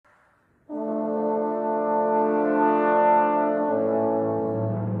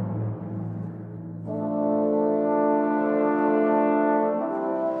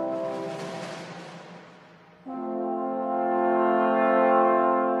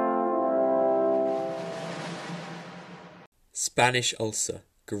Spanish Ulcer,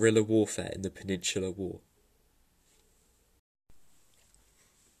 Guerrilla Warfare in the Peninsular War.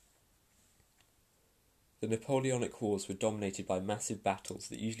 The Napoleonic Wars were dominated by massive battles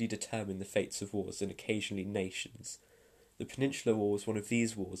that usually determined the fates of wars and occasionally nations. The Peninsular War was one of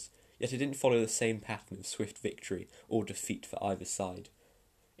these wars, yet it didn't follow the same pattern of swift victory or defeat for either side.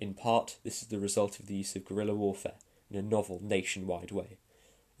 In part, this is the result of the use of guerrilla warfare in a novel, nationwide way.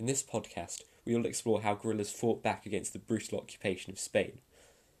 In this podcast, we will explore how guerrillas fought back against the brutal occupation of Spain.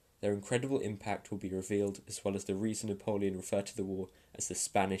 Their incredible impact will be revealed, as well as the reason Napoleon referred to the war as the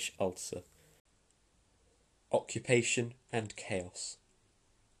Spanish Ulcer. Occupation and chaos.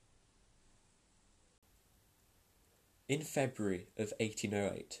 In February of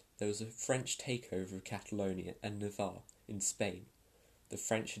 1808, there was a French takeover of Catalonia and Navarre in Spain. The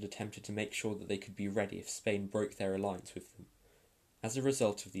French had attempted to make sure that they could be ready if Spain broke their alliance with them. As a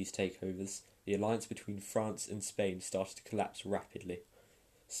result of these takeovers, the alliance between France and Spain started to collapse rapidly.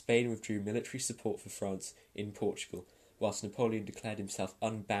 Spain withdrew military support for France in Portugal, whilst Napoleon declared himself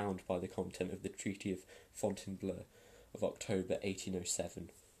unbound by the content of the Treaty of Fontainebleau of October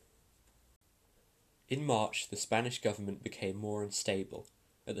 1807. In March, the Spanish government became more unstable.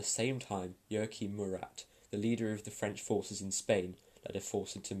 At the same time, Joachim Murat, the leader of the French forces in Spain, led a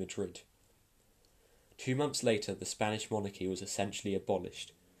force into Madrid. 2 months later, the Spanish monarchy was essentially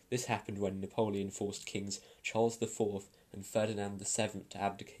abolished. This happened when Napoleon forced kings Charles IV and Ferdinand VII to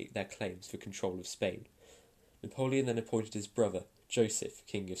abdicate their claims for control of Spain. Napoleon then appointed his brother, Joseph,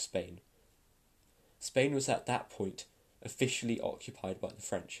 King of Spain. Spain was at that point officially occupied by the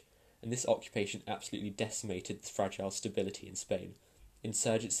French, and this occupation absolutely decimated the fragile stability in Spain.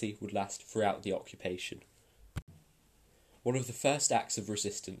 Insurgency would last throughout the occupation. One of the first acts of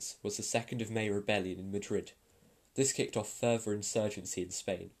resistance was the 2nd of May rebellion in Madrid. This kicked off further insurgency in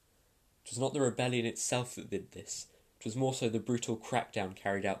Spain. It was not the rebellion itself that did this, it was more so the brutal crackdown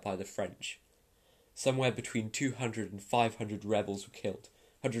carried out by the French. Somewhere between 200 and 500 rebels were killed,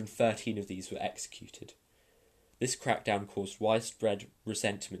 113 of these were executed. This crackdown caused widespread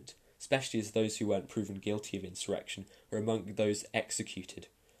resentment, especially as those who weren't proven guilty of insurrection were among those executed.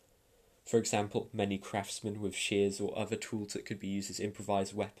 For example, many craftsmen with shears or other tools that could be used as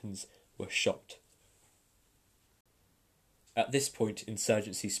improvised weapons were shot. At this point,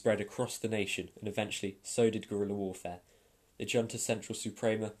 insurgency spread across the nation, and eventually so did guerrilla warfare. The Junta Central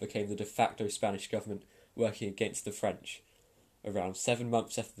Suprema became the de facto Spanish government working against the French. Around 7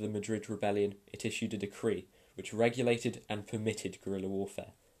 months after the Madrid rebellion, it issued a decree which regulated and permitted guerrilla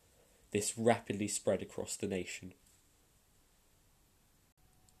warfare. This rapidly spread across the nation.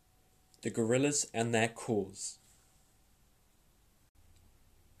 The guerrillas and their cause.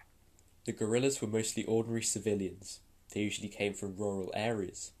 The guerrillas were mostly ordinary civilians. They usually came from rural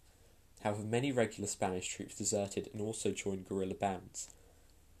areas. However, many regular Spanish troops deserted and also joined guerrilla bands.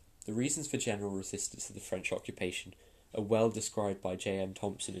 The reasons for general resistance to the French occupation are well described by J.M.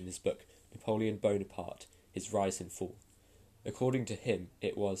 Thompson in his book Napoleon Bonaparte, His Rise and Fall. According to him,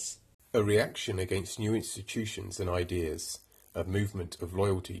 it was a reaction against new institutions and ideas, a movement of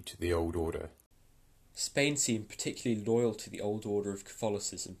loyalty to the old order. Spain seemed particularly loyal to the old order of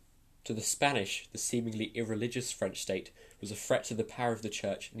Catholicism. To the Spanish, the seemingly irreligious French state was a threat to the power of the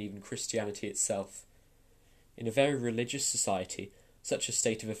Church and even Christianity itself. In a very religious society, such a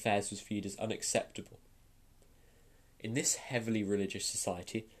state of affairs was viewed as unacceptable. In this heavily religious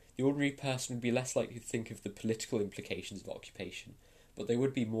society, the ordinary person would be less likely to think of the political implications of occupation, but they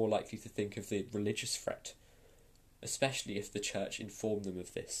would be more likely to think of the religious threat, especially if the Church informed them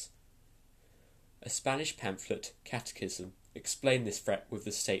of this. A Spanish pamphlet, Catechism, explained this threat with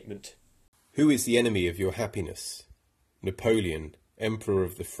the statement, "Who is the enemy of your happiness? Napoleon, Emperor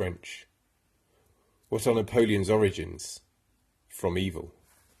of the French. What are Napoleon's origins? From evil."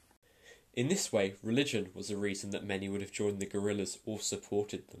 In this way, religion was a reason that many would have joined the guerrillas or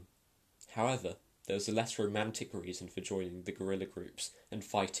supported them. However, there was a less romantic reason for joining the guerrilla groups and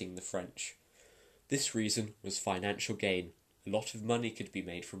fighting the French. This reason was financial gain. A lot of money could be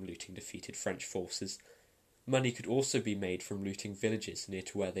made from looting defeated French forces. Money could also be made from looting villages near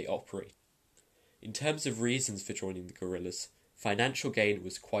to where they operate. In terms of reasons for joining the guerrillas, financial gain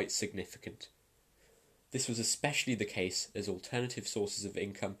was quite significant. This was especially the case as alternative sources of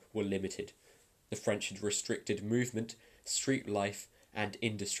income were limited. The French had restricted movement, street life, and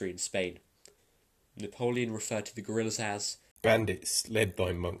industry in Spain. Napoleon referred to the guerrillas as bandits led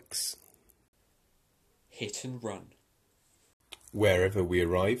by monks. Hit and run. Wherever we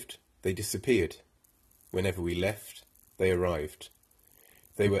arrived, they disappeared. Whenever we left, they arrived.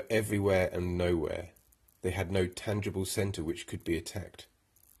 They were everywhere and nowhere. They had no tangible centre which could be attacked.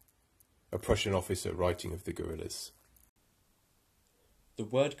 A Prussian officer writing of the guerrillas. The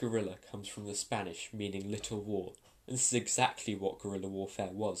word guerrilla comes from the Spanish meaning little war, and this is exactly what guerrilla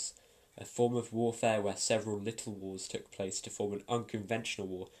warfare was, a form of warfare where several little wars took place to form an unconventional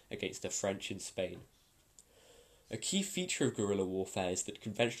war against the French in Spain. A key feature of guerrilla warfare is that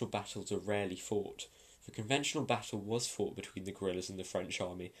conventional battles are rarely fought. If a conventional battle was fought between the guerrillas and the French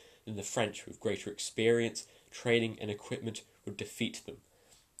army, then the French, with greater experience, training and equipment, would defeat them.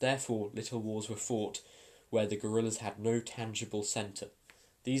 Therefore, little wars were fought where the guerrillas had no tangible centre.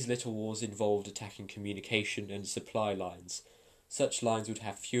 These little wars involved attacking communication and supply lines. Such lines would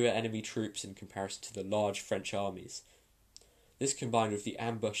have fewer enemy troops in comparison to the large French armies. This, combined with the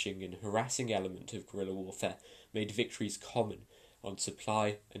ambushing and harassing element of guerrilla warfare, made victories common on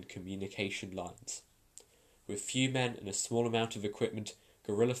supply and communication lines. With few men and a small amount of equipment,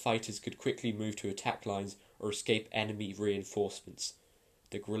 guerrilla fighters could quickly move to attack lines or escape enemy reinforcements.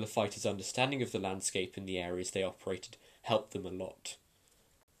 The guerrilla fighters' understanding of the landscape in the areas they operated helped them a lot.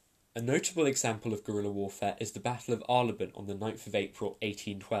 A notable example of guerrilla warfare is the Battle of Arlebon on the 9th of April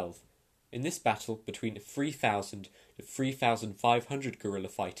 1812. In this battle, between 3,000 to 3,500 guerrilla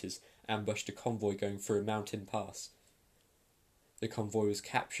fighters ambushed a convoy going through a mountain pass. The convoy was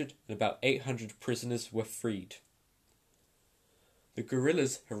captured and about 800 prisoners were freed. The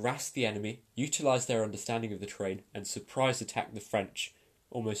guerrillas harassed the enemy, utilised their understanding of the terrain, and surprise attacked the French.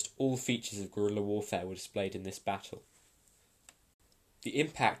 Almost all features of guerrilla warfare were displayed in this battle. The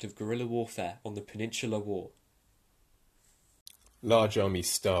impact of guerrilla warfare on the Peninsular War. Large armies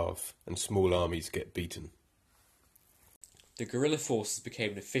starve and small armies get beaten. The guerrilla forces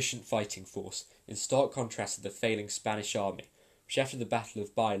became an efficient fighting force, in stark contrast to the failing Spanish army, which after the Battle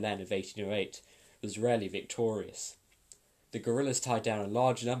of Baylen of 1808 was rarely victorious. The guerrillas tied down a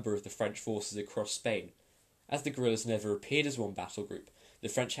large number of the French forces across Spain. As the guerrillas never appeared as one battle group, the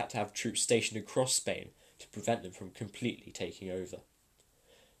French had to have troops stationed across Spain to prevent them from completely taking over.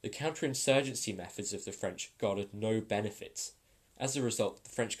 The counterinsurgency methods of the French garnered no benefits. As a result,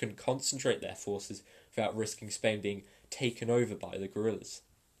 the French couldn't concentrate their forces without risking Spain being taken over by the guerrillas.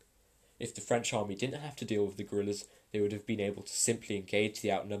 If the French army didn't have to deal with the guerrillas, they would have been able to simply engage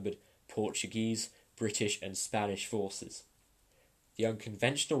the outnumbered Portuguese, British and Spanish forces. The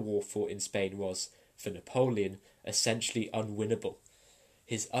unconventional war fought in Spain was, for Napoleon, essentially unwinnable.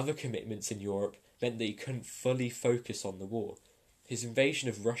 His other commitments in Europe meant that he couldn't fully focus on the war. His invasion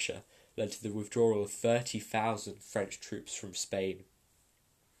of Russia led to the withdrawal of 30,000 French troops from Spain.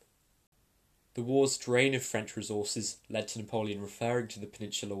 The war's drain of French resources led to Napoleon referring to the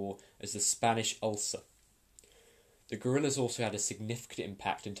Peninsular War as the Spanish Ulcer. The guerrillas also had a significant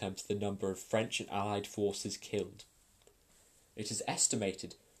impact in terms of the number of French and Allied forces killed. It is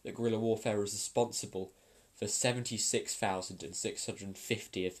estimated that guerrilla warfare was responsible for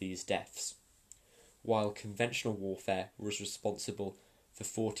 76,650 of these deaths, while conventional warfare was responsible for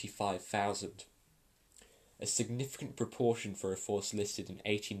 45,000. A significant proportion for a force listed in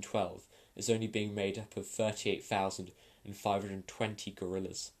 1812 is only being made up of 38,520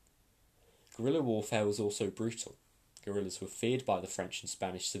 guerrillas. Guerrilla warfare was also brutal. Guerrillas were feared by the French and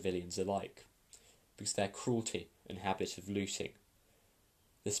Spanish civilians alike, because of their cruelty and habit of looting.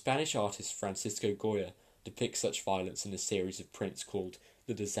 The Spanish artist Francisco Goya depicts such violence in a series of prints called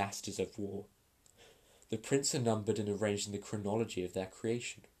The Disasters of War. The prints are numbered and arranged in the chronology of their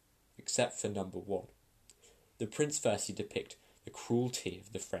creation, except for number 1. The prints firstly depict the cruelty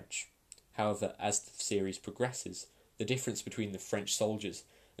of the French. However, as the series progresses, the difference between the French soldiers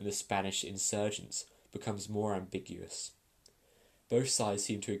and the Spanish insurgents becomes more ambiguous. Both sides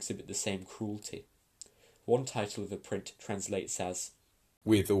seem to exhibit the same cruelty. One title of a print translates as,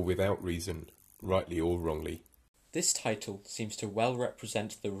 "With or without reason, rightly or wrongly." This title seems to well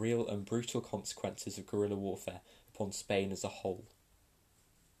represent the real and brutal consequences of guerrilla warfare upon Spain as a whole.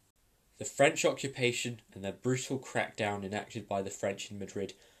 The French occupation and their brutal crackdown enacted by the French in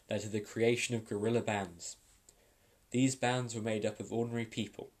Madrid led to the creation of guerrilla bands. These bands were made up of ordinary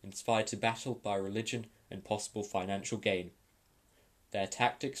people, inspired to battle by religion and possible financial gain. Their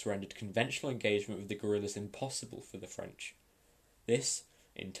tactics rendered conventional engagement with the guerrillas impossible for the French. This,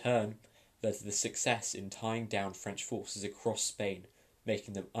 in turn, led to the success in tying down French forces across Spain,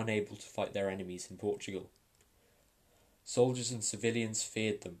 making them unable to fight their enemies in Portugal. Soldiers and civilians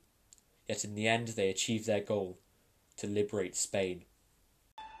feared them, yet in the end they achieved their goal, to liberate Spain.